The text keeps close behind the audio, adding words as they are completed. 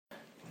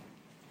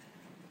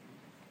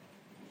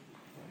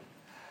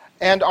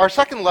And our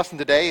second lesson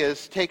today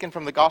is taken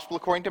from the Gospel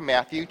according to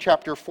Matthew,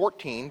 chapter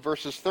 14,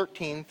 verses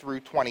 13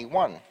 through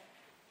 21.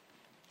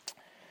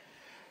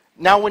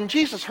 Now when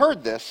Jesus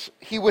heard this,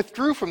 he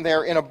withdrew from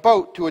there in a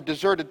boat to a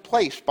deserted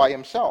place by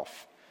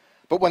himself.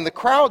 But when the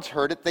crowds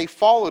heard it, they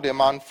followed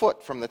him on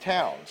foot from the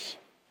towns.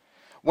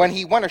 When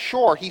he went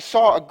ashore, he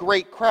saw a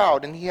great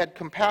crowd, and he had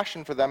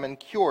compassion for them and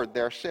cured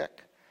their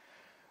sick.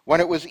 When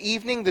it was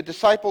evening, the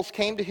disciples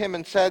came to him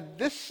and said,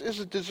 "This is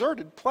a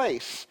deserted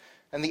place,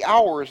 and the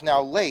hour is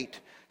now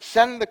late.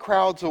 Send the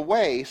crowds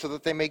away so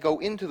that they may go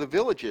into the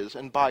villages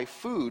and buy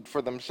food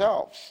for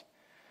themselves."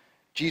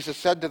 Jesus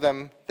said to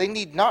them, "They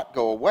need not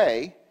go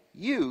away.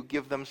 You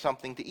give them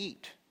something to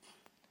eat."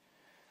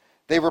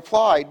 They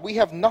replied, "We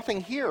have nothing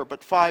here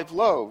but 5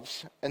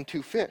 loaves and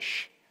 2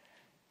 fish."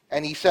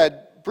 And he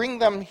said, "Bring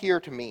them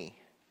here to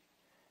me."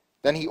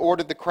 Then he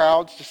ordered the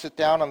crowds to sit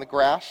down on the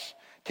grass.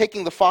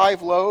 Taking the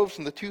 5 loaves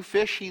and the 2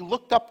 fish, he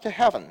looked up to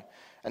heaven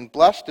and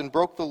blessed and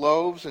broke the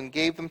loaves and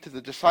gave them to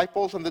the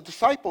disciples, and the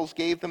disciples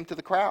gave them to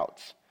the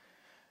crowds.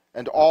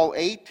 And all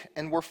ate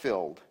and were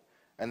filled,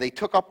 and they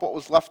took up what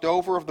was left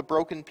over of the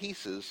broken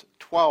pieces,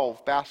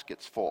 12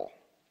 baskets full.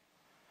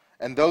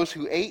 And those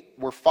who ate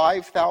were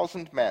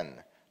 5,000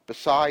 men,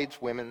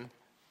 besides women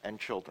and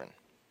children.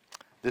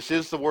 This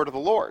is the word of the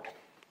Lord.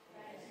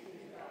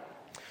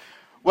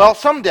 Well,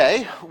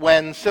 someday,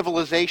 when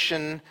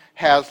civilization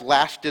has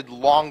lasted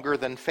longer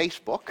than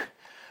Facebook,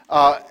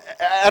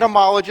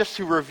 etymologists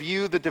who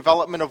review the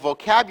development of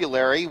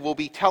vocabulary will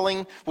be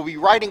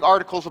writing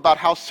articles about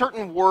how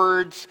certain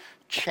words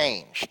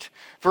changed.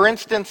 For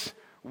instance,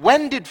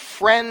 when did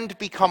friend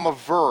become a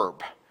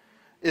verb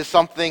is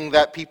something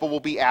that people will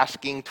be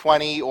asking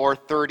 20 or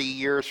 30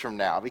 years from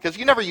now, because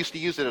you never used to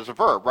use it as a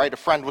verb, right? A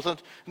friend was a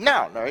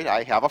noun, right?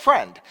 I have a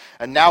friend.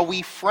 And now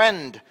we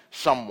friend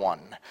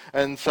someone.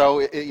 And so,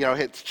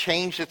 it's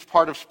changed its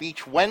part of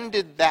speech. When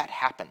did that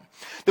happen?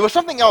 There was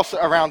something else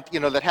around,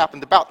 that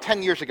happened about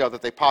 10 years ago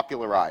that they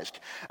popularized.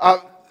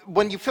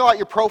 When you fill out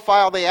your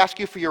profile, they ask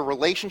you for your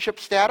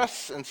relationship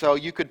status, and so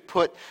you could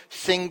put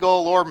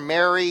single or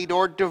married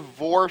or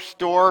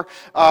divorced or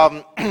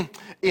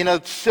in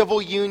a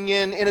civil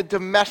union, in a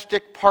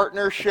domestic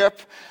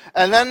partnership,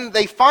 and then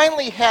they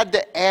finally had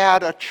to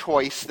add a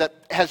choice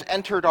that has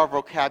entered our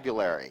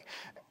vocabulary.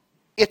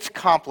 It's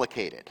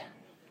complicated.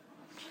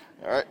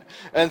 All right.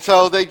 And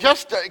so they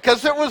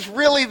because it was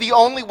really the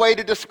only way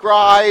to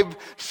describe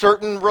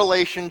certain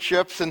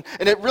relationships, and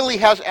it really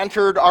has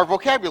entered our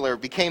vocabulary.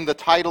 It became the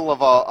title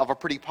of a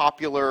pretty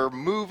popular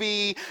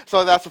movie,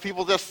 so that's what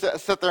people just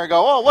sit there and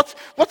go, "Oh,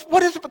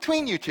 what is it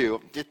between you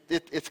two?"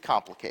 It's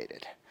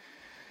complicated.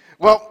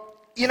 Well,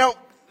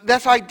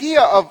 this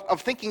idea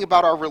of thinking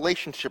about our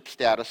relationship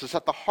status is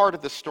at the heart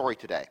of this story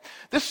today.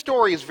 This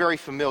story is very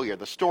familiar,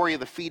 the story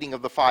of the feeding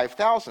of the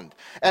 5,000.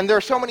 And there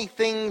are so many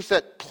things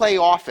that play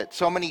off it,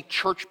 so many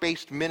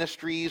church-based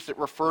ministries that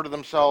refer to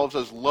themselves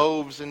as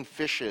loaves and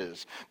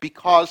fishes,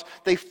 because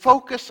they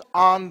focus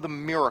on the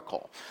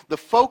miracle. The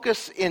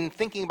focus in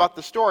thinking about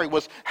the story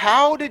was,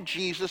 how did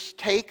Jesus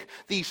take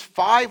these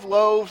 5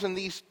 loaves and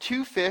these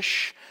 2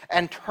 fish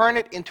and turn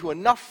it into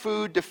enough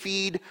food to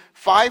feed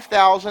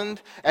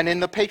 5,000, and in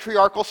the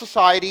patriarchal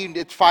society,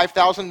 it's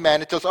 5,000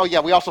 men. It says, oh yeah,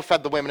 we also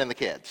fed the women and the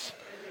kids.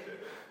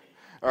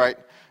 All right,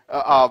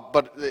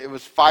 but it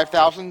was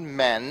 5,000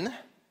 men.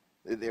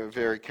 They were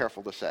very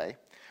careful to say.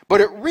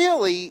 But it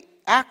really,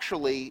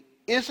 actually,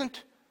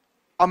 isn't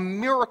a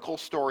miracle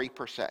story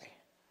per se.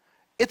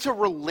 It's a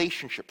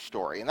relationship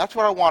story, and that's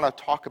what I want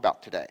to talk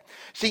about today.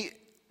 See,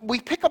 we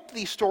pick up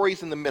these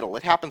stories in the middle.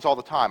 It happens all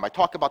the time. I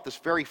talk about this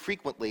very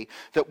frequently,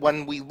 that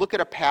when we look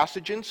at a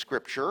passage in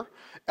Scripture,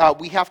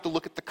 we have to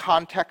look at the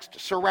context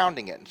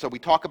surrounding it. And so we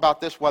talk about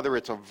this, whether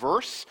it's a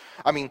verse.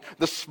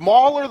 The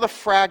smaller the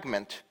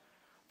fragment,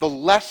 the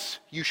less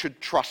you should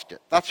trust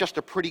it. That's just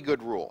a pretty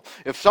good rule.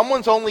 If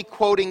someone's only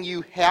quoting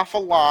you half a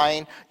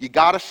line, you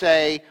got to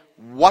say,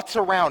 what's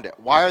around it?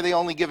 Why are they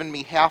only giving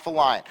me half a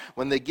line?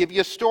 When they give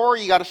you a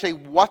story, you got to say,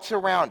 what's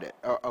around it?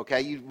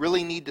 Okay, you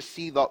really need to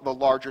see the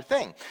larger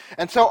thing.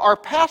 And so our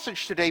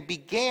passage today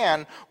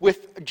began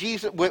with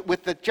Jesus,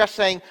 just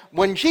saying,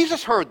 when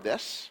Jesus heard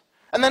this,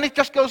 and then it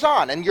just goes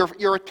on, and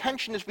your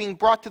attention is being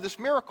brought to this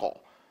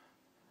miracle.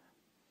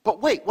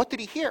 But wait, what did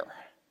he hear?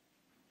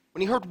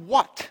 When he heard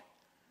what?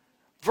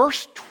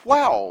 Verse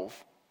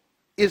 12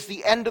 is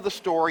the end of the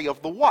story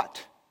of the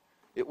what.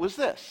 It was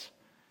this.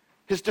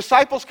 His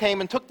disciples came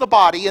and took the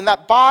body, and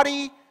that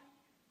body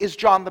is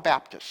John the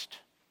Baptist,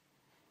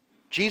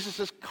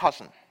 Jesus'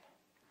 cousin.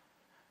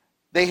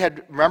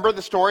 Remember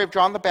the story of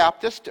John the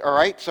Baptist, all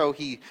right? So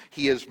he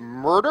is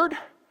murdered,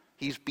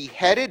 he's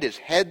beheaded, his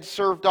head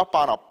served up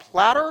on a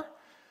platter,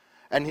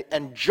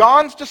 and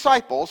John's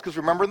disciples, because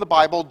remember in the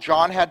Bible,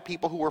 John had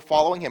people who were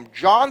following him.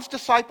 John's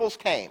disciples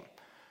came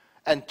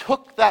and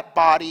took that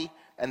body,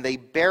 and they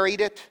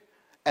buried it,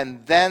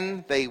 and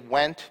then they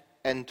went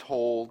and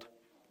told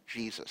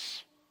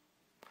Jesus.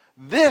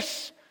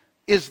 This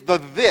is the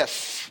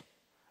this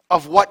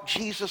of what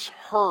Jesus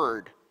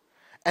heard.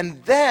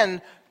 And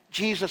then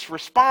Jesus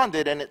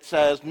responded, and it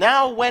says,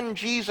 now when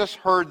Jesus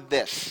heard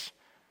this,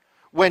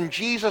 when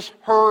Jesus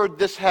heard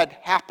this had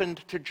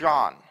happened to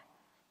John,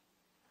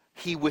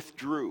 he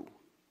withdrew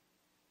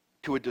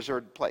to a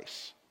deserted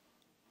place.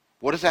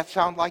 What does that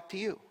sound like to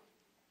you?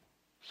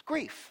 It's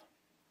grief.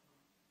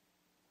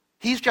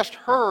 He's just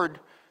heard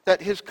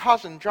that his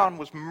cousin John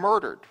was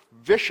murdered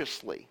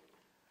viciously,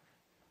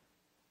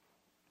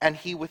 and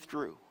he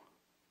withdrew.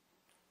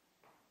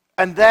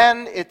 And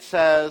then it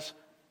says,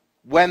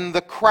 when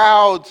the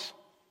crowds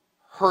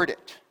heard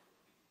it,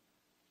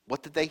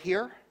 what did they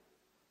hear?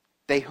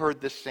 They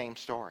heard this same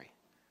story.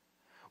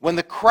 When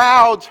the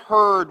crowds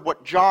heard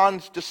what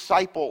John's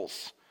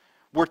disciples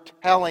were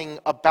telling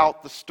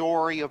about the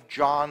story of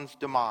John's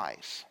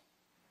demise,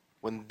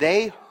 when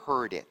they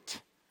heard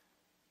it,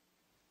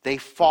 they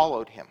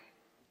followed him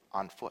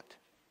on foot.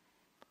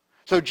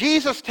 So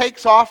Jesus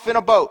takes off in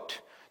a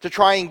boat to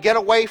try and get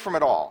away from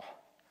it all.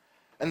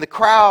 And the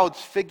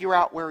crowds figure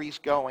out where he's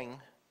going,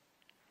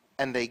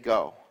 and they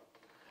go.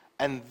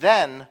 And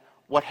then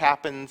what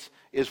happens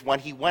is when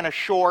he went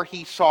ashore,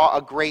 he saw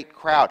a great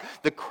crowd.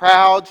 The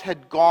crowds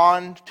had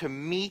gone to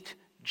meet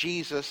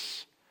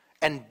Jesus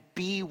and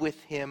be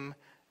with him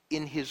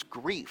in his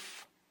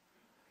grief.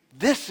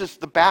 This is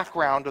the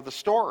background of the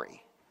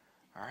story.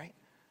 All right?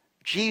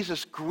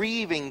 Jesus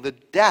grieving the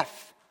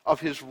death of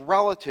his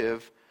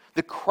relative,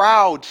 the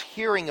crowds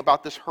hearing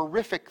about this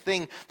horrific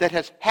thing that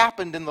has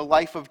happened in the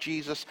life of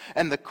Jesus,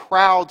 and the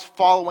crowds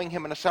following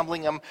him and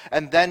assembling him,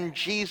 and then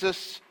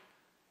Jesus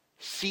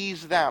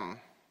sees them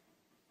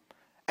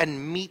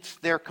and meets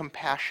their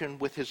compassion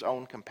with his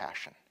own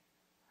compassion.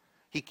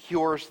 He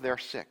cures their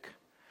sick.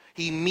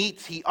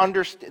 He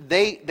understands,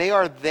 they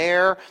are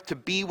there to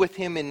be with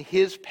him in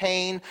his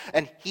pain,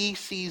 and he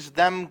sees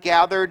them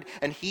gathered,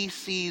 and he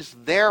sees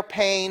their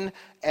pain,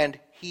 and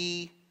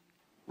he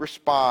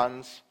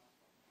responds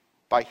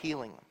by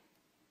healing them.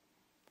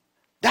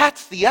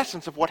 That's the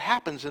essence of what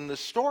happens in this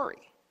story.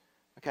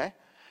 Okay?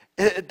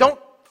 Don't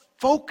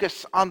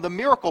focus on the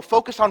miracle.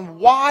 Focus on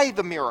why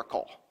the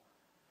miracle.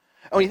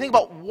 And when you think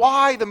about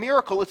why the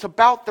miracle, it's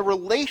about the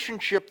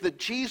relationship that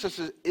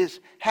Jesus is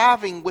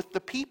having with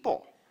the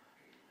people.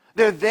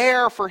 They're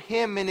there for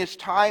him in his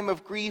time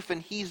of grief, and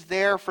he's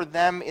there for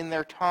them in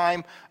their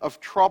time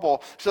of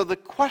trouble. So the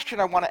question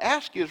I want to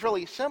ask you is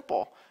really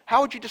simple.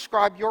 How would you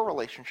describe your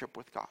relationship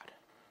with God?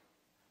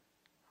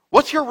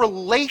 What's your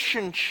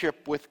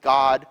relationship with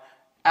God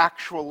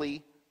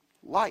actually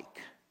like?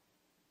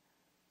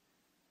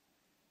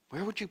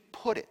 Where would you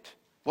put it?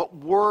 What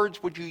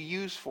words would you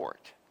use for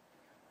it?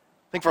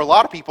 I think for a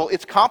lot of people,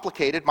 it's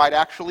complicated, might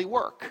actually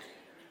work.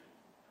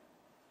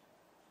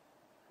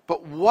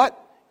 But what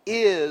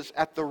is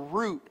at the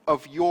root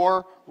of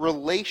your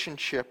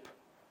relationship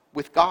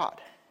with God?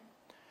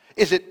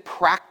 Is it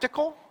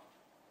practical?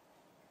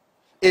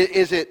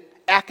 Is it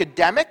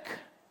academic?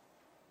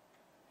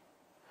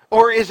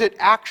 Or is it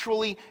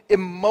actually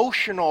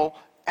emotional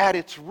at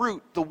its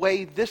root, the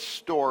way this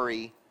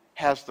story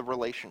has the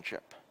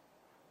relationship?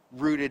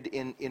 Rooted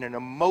in an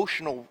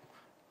emotional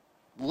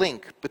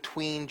link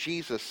between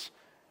Jesus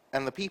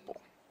and the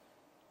people.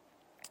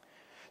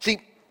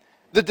 See,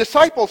 the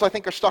disciples, I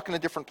think, are stuck in a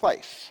different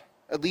place,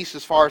 at least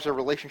as far as their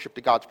relationship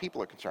to God's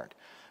people are concerned.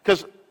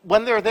 Because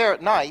when they're there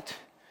at night,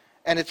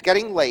 and it's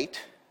getting late,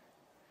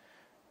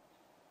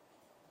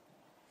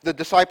 the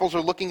disciples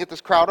are looking at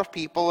this crowd of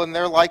people, and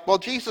they're like, well,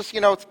 Jesus,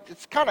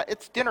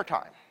 it's dinner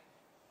time.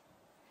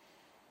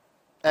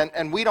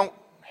 And we don't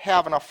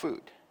have enough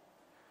food.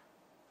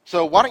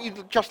 So why don't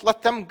you just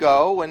let them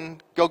go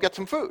and go get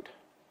some food?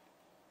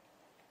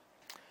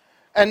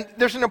 And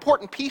there's an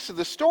important piece of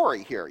the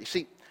story here. You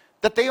see,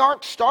 that they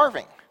aren't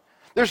starving.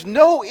 There's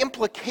no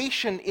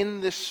implication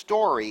in this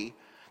story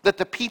that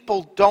the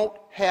people don't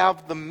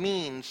have the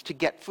means to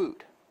get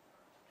food.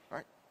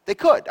 Right? They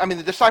could. I mean,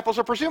 the disciples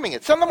are presuming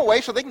it. Send them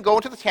away so they can go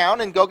into the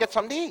town and go get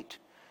something to eat.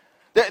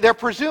 They're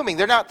presuming.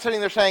 They're not sitting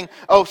there saying,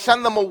 oh,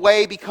 send them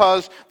away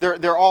because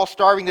they're all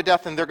starving to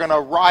death and they're going to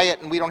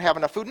riot and we don't have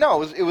enough food.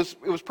 No, it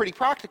was pretty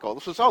practical.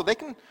 This was, they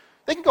can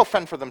go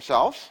fend for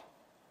themselves.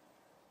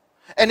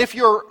 And if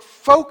you're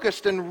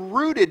focused and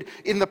rooted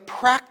in the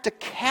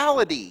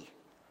practicality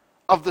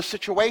of the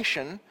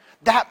situation,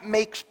 that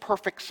makes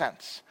perfect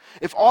sense.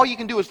 If all you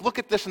can do is look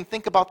at this and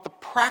think about the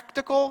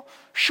practical,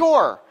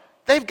 sure,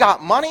 they've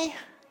got money.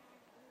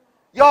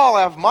 Y'all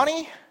have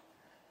money.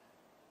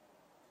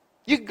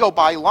 You can go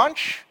buy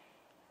lunch.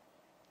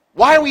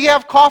 Why do we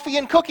have coffee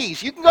and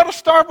cookies? You can go to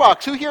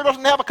Starbucks. Who here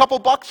doesn't have a couple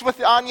bucks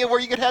on you where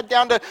you could head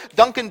down to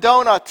Dunkin'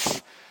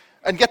 Donuts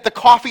and get the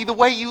coffee the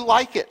way you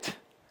like it?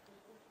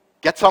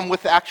 Get some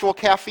with actual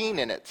caffeine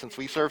in it, since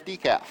we serve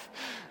decaf.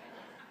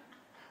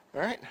 All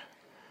right?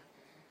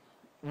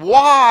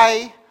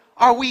 Why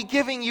are we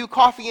giving you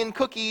coffee and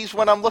cookies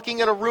when I'm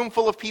looking at a room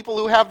full of people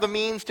who have the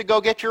means to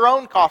go get your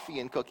own coffee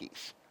and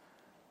cookies?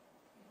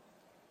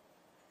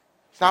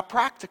 It's not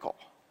practical.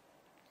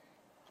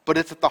 But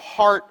it's at the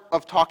heart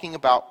of talking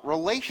about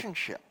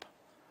relationship.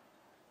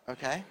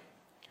 Okay?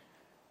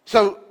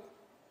 So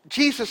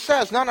Jesus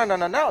says, no,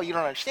 you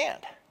don't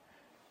understand.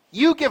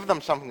 You give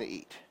them something to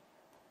eat.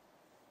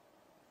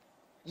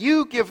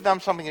 You give them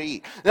something to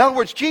eat. In other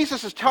words,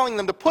 Jesus is telling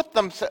them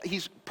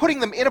he's putting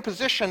them in a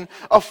position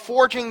of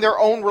forging their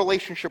own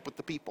relationship with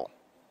the people.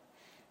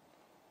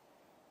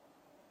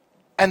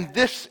 And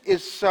this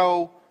is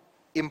so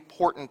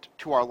important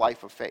to our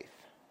life of faith.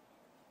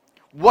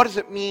 What does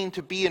it mean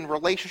to be in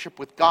relationship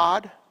with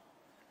God?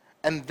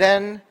 And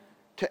then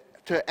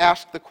to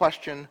ask the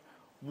question,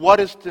 what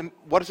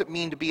does it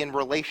mean to be in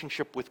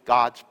relationship with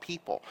God's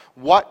people?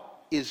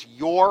 What is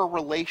your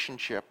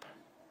relationship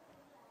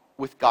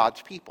with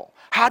God's people?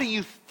 How do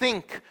you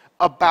think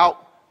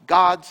about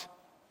God's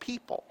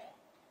people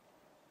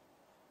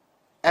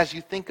as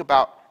you think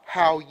about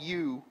how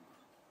you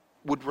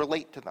would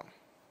relate to them?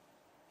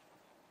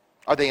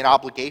 Are they an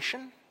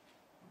obligation?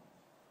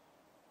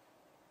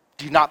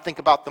 Do you not think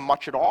about them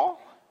much at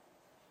all?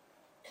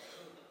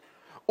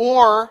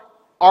 Or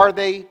are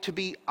they to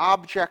be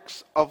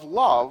objects of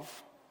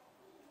love,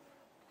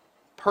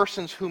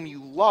 persons whom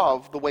you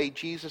love the way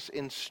Jesus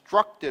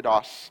instructed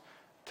us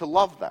to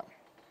love them?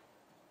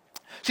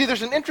 See,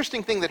 there's an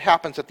interesting thing that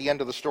happens at the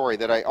end of the story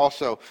that I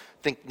also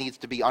think needs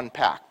to be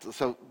unpacked.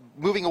 So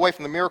moving away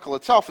from the miracle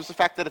itself is the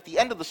fact that at the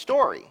end of the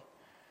story,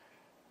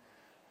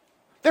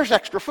 there's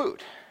extra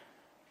food.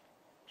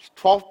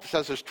 It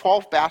says there's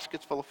 12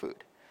 baskets full of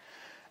food.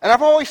 And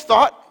I've always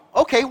thought,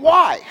 okay,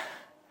 why?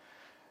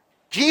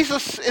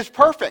 Jesus is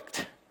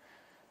perfect.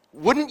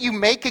 Wouldn't you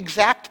make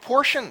exact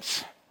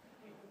portions?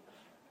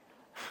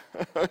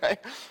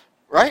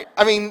 Right?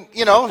 I mean,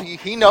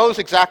 he knows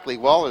exactly,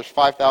 well, there's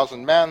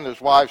 5,000 men,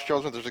 there's wives,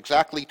 children, there's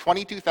exactly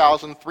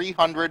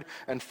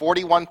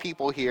 22,341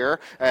 people here,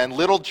 and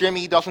little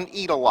Jimmy doesn't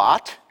eat a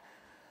lot.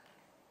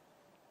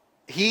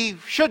 He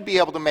should be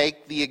able to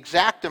make the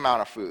exact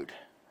amount of food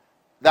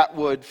that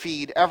would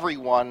feed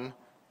everyone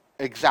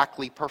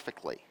exactly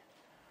perfectly.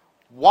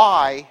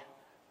 Why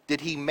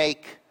did he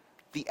make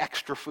the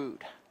extra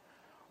food?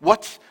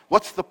 What's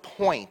the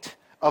point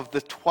of the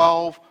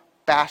 12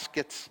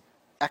 baskets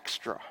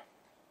extra?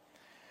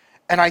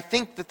 And I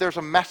think that there's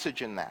a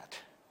message in that.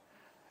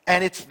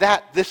 And it's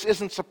that this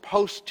isn't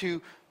supposed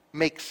to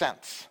make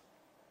sense.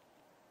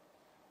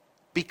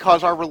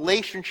 Because our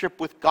relationship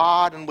with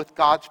God and with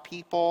God's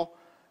people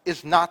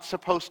is not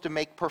supposed to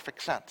make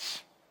perfect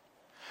sense.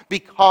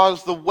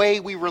 Because the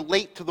way we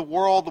relate to the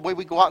world, the way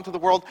we go out into the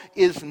world,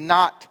 is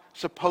not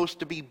supposed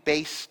to be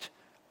based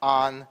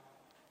on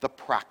the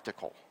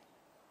practical,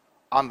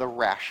 on the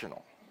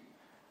rational.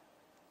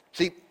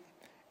 See,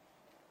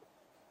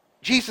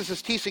 Jesus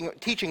is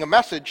teaching a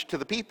message to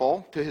the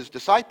people, to his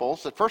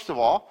disciples, that first of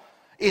all,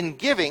 in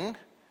giving,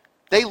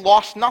 they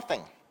lost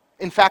nothing.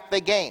 In fact,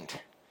 they gained.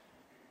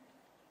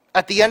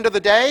 At the end of the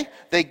day,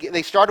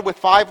 they started with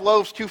 5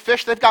 loaves, 2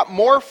 fish. They've got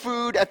more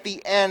food at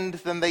the end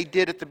than they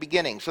did at the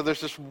beginning. So there's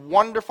this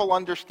wonderful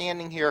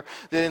understanding here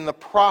that in the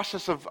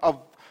process of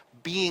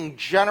being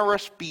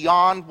generous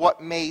beyond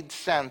what made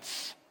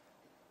sense,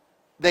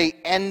 they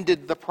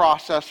ended the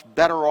process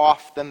better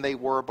off than they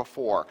were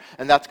before.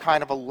 And that's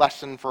kind of a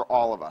lesson for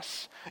all of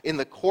us. In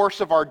the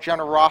course of our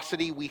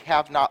generosity, we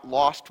have not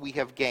lost, we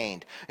have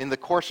gained. In the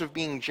course of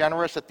being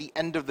generous, at the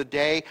end of the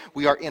day,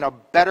 we are in a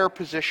better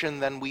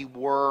position than we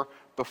were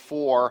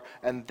before.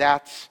 And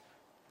that's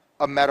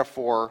a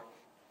metaphor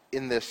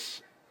in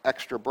this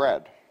extra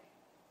bread.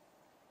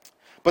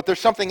 But there's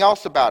something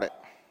else about it,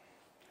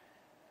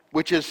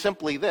 which is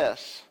simply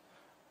this: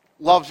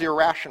 love's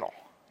irrational.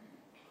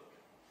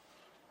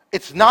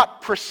 It's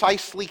not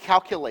precisely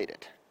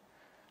calculated,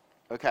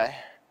 okay?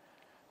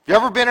 Have you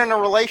ever been in a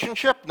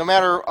relationship, no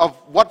matter of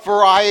what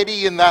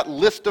variety in that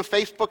list of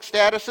Facebook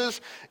statuses?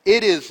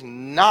 It is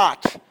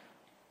not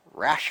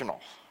rational,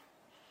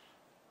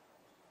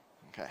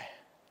 okay?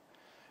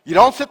 You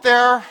don't sit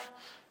there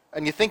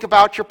and you think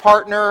about your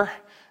partner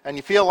and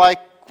you feel like,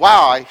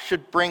 wow, I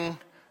should bring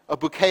a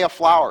bouquet of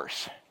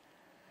flowers,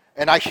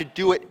 and I should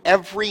do it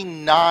every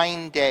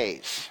 9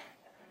 days,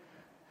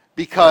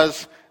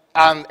 because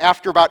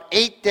after about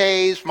 8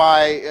 days,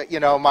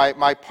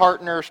 my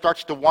partner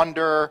starts to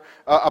wonder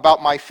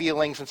about my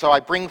feelings, and so I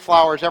bring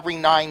flowers every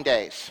 9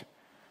 days.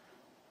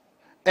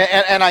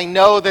 And I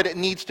know that it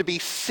needs to be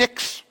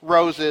 6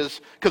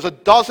 roses, because a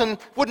dozen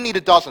wouldn't need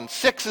a dozen.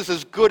 6 is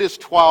as good as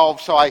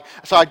 12, so I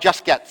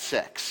just get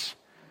 6.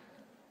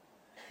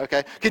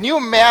 Okay? Can you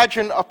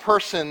imagine a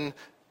person?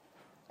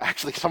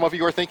 Actually, some of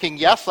you are thinking,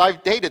 yes,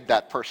 I've dated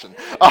that person.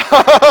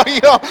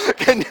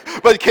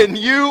 But can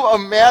you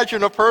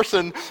imagine a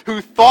person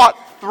who thought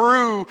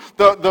through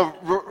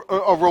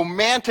a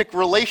romantic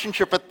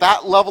relationship at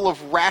that level of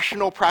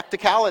rational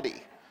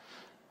practicality?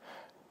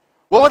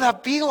 What would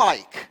that be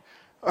like?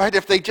 Right,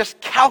 if they just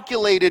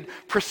calculated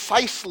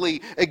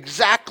precisely,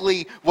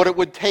 exactly what it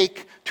would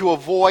take to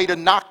avoid a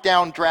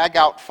knockdown,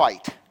 drag-out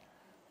fight?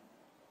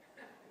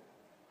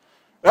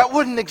 That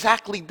wouldn't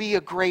exactly be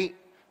a great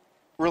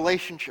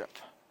relationship,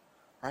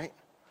 right?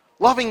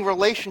 Loving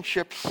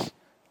relationships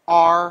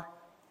are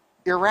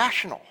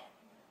irrational.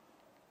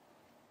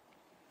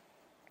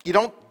 You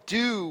don't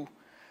do...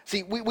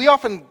 See, we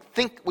often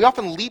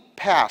leap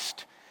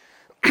past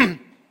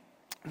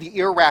the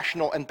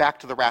irrational and back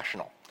to the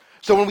rational.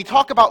 So when we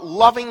talk about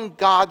loving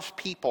God's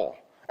people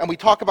and we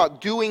talk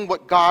about doing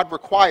what God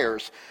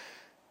requires,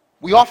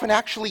 we often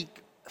actually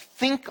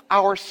think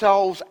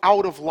ourselves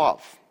out of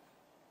love.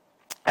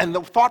 And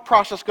the thought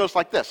process goes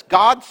like this.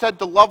 God said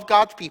to love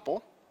God's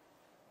people,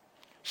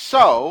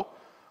 so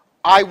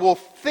I will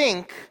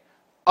think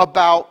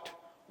about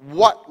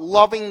what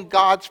loving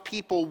God's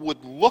people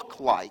would look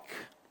like,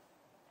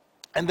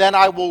 and then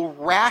I will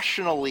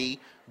rationally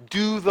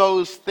do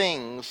those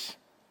things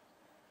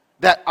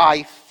that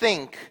I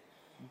think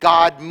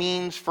God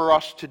means for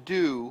us to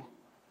do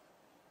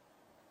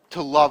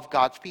to love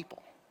God's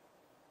people.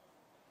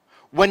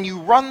 When you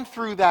run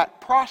through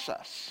that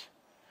process,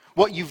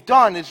 what you've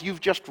done is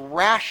you've just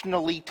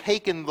rationally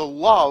taken the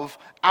love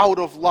out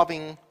of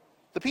loving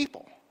the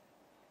people.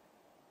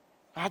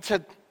 God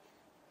said,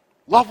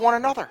 love one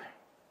another.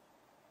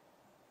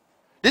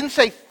 Didn't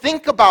say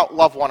think about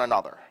love one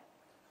another.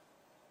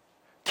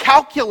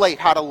 Calculate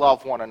how to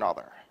love one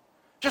another.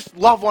 Just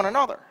love one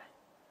another.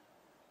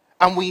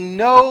 And we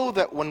know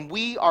that when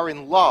we are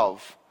in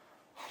love,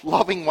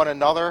 loving one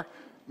another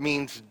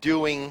means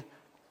doing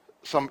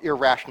some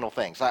irrational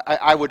things.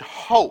 I would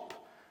hope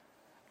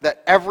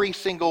that every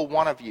single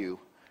one of you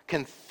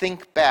can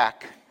think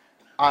back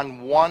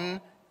on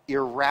one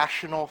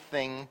irrational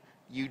thing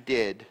you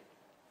did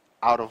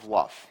out of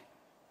love.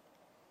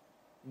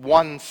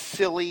 One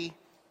silly,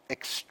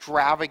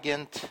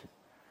 extravagant,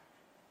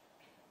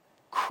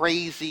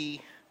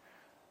 crazy,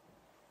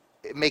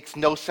 it makes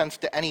no sense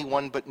to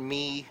anyone but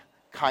me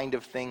kind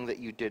of thing that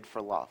you did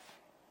for love.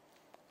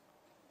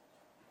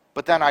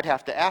 But then I'd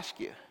have to ask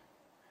you,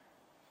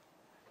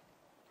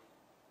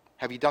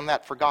 have you done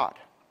that for God?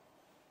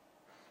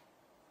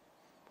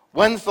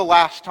 When's the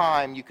last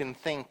time you can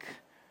think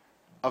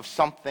of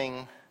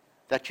something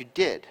that you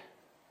did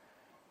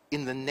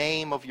in the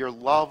name of your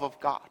love of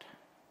God,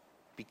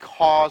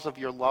 because of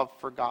your love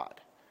for God,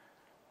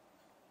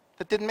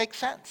 that didn't make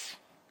sense?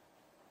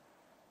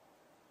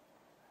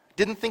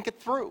 Didn't think it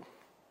through.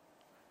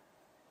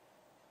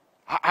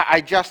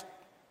 I just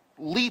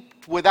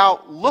leaped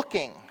without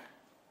looking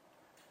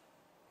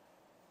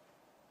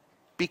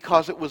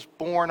because it was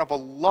born of a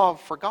love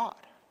for God.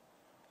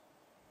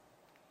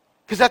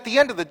 Because at the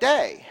end of the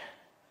day,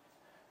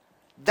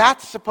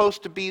 that's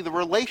supposed to be the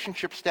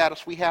relationship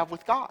status we have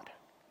with God.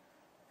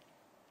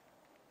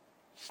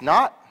 It's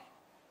not,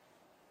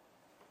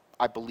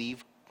 I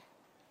believe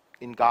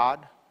in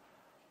God,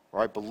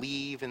 or I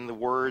believe in the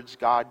words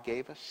God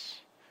gave us.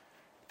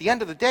 At the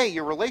end of the day,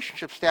 your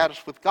relationship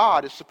status with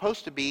God is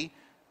supposed to be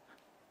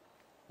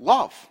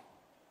love.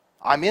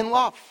 I'm in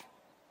love.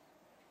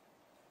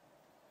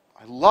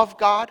 I love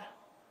God.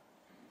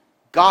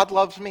 God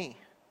loves me.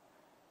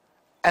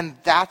 And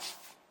that's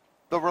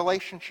the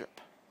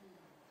relationship.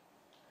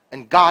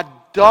 And God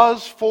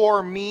does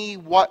for me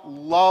what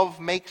love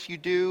makes you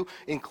do,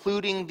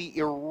 including the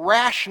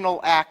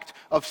irrational act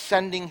of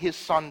sending his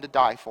son to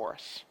die for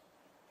us.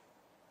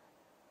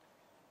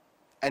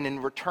 And in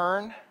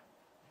return,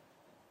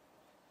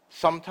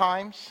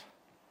 sometimes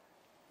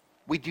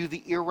we do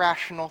the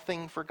irrational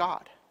thing for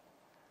God.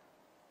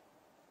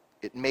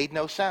 It made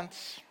no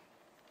sense.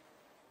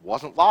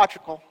 Wasn't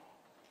logical.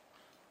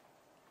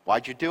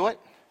 Why'd you do it?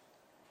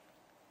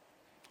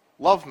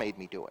 Love made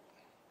me do it.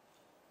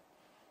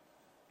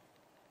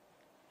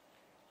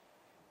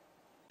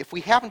 If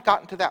we haven't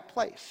gotten to that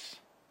place,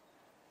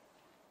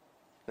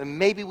 then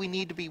maybe we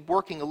need to be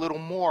working a little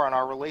more on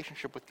our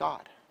relationship with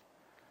God.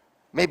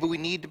 Maybe we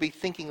need to be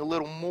thinking a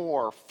little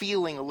more,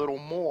 feeling a little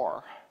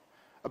more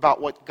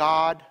about what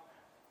God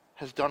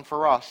has done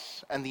for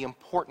us and the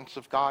importance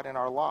of God in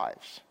our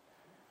lives,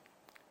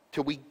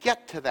 till we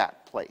get to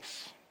that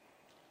place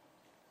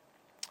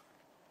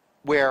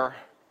where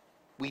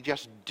we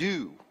just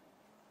do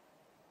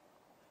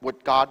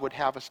what God would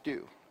have us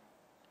do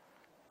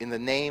in the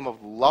name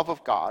of the love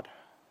of God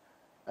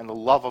and the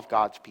love of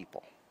God's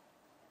people.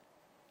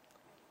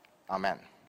 Amen.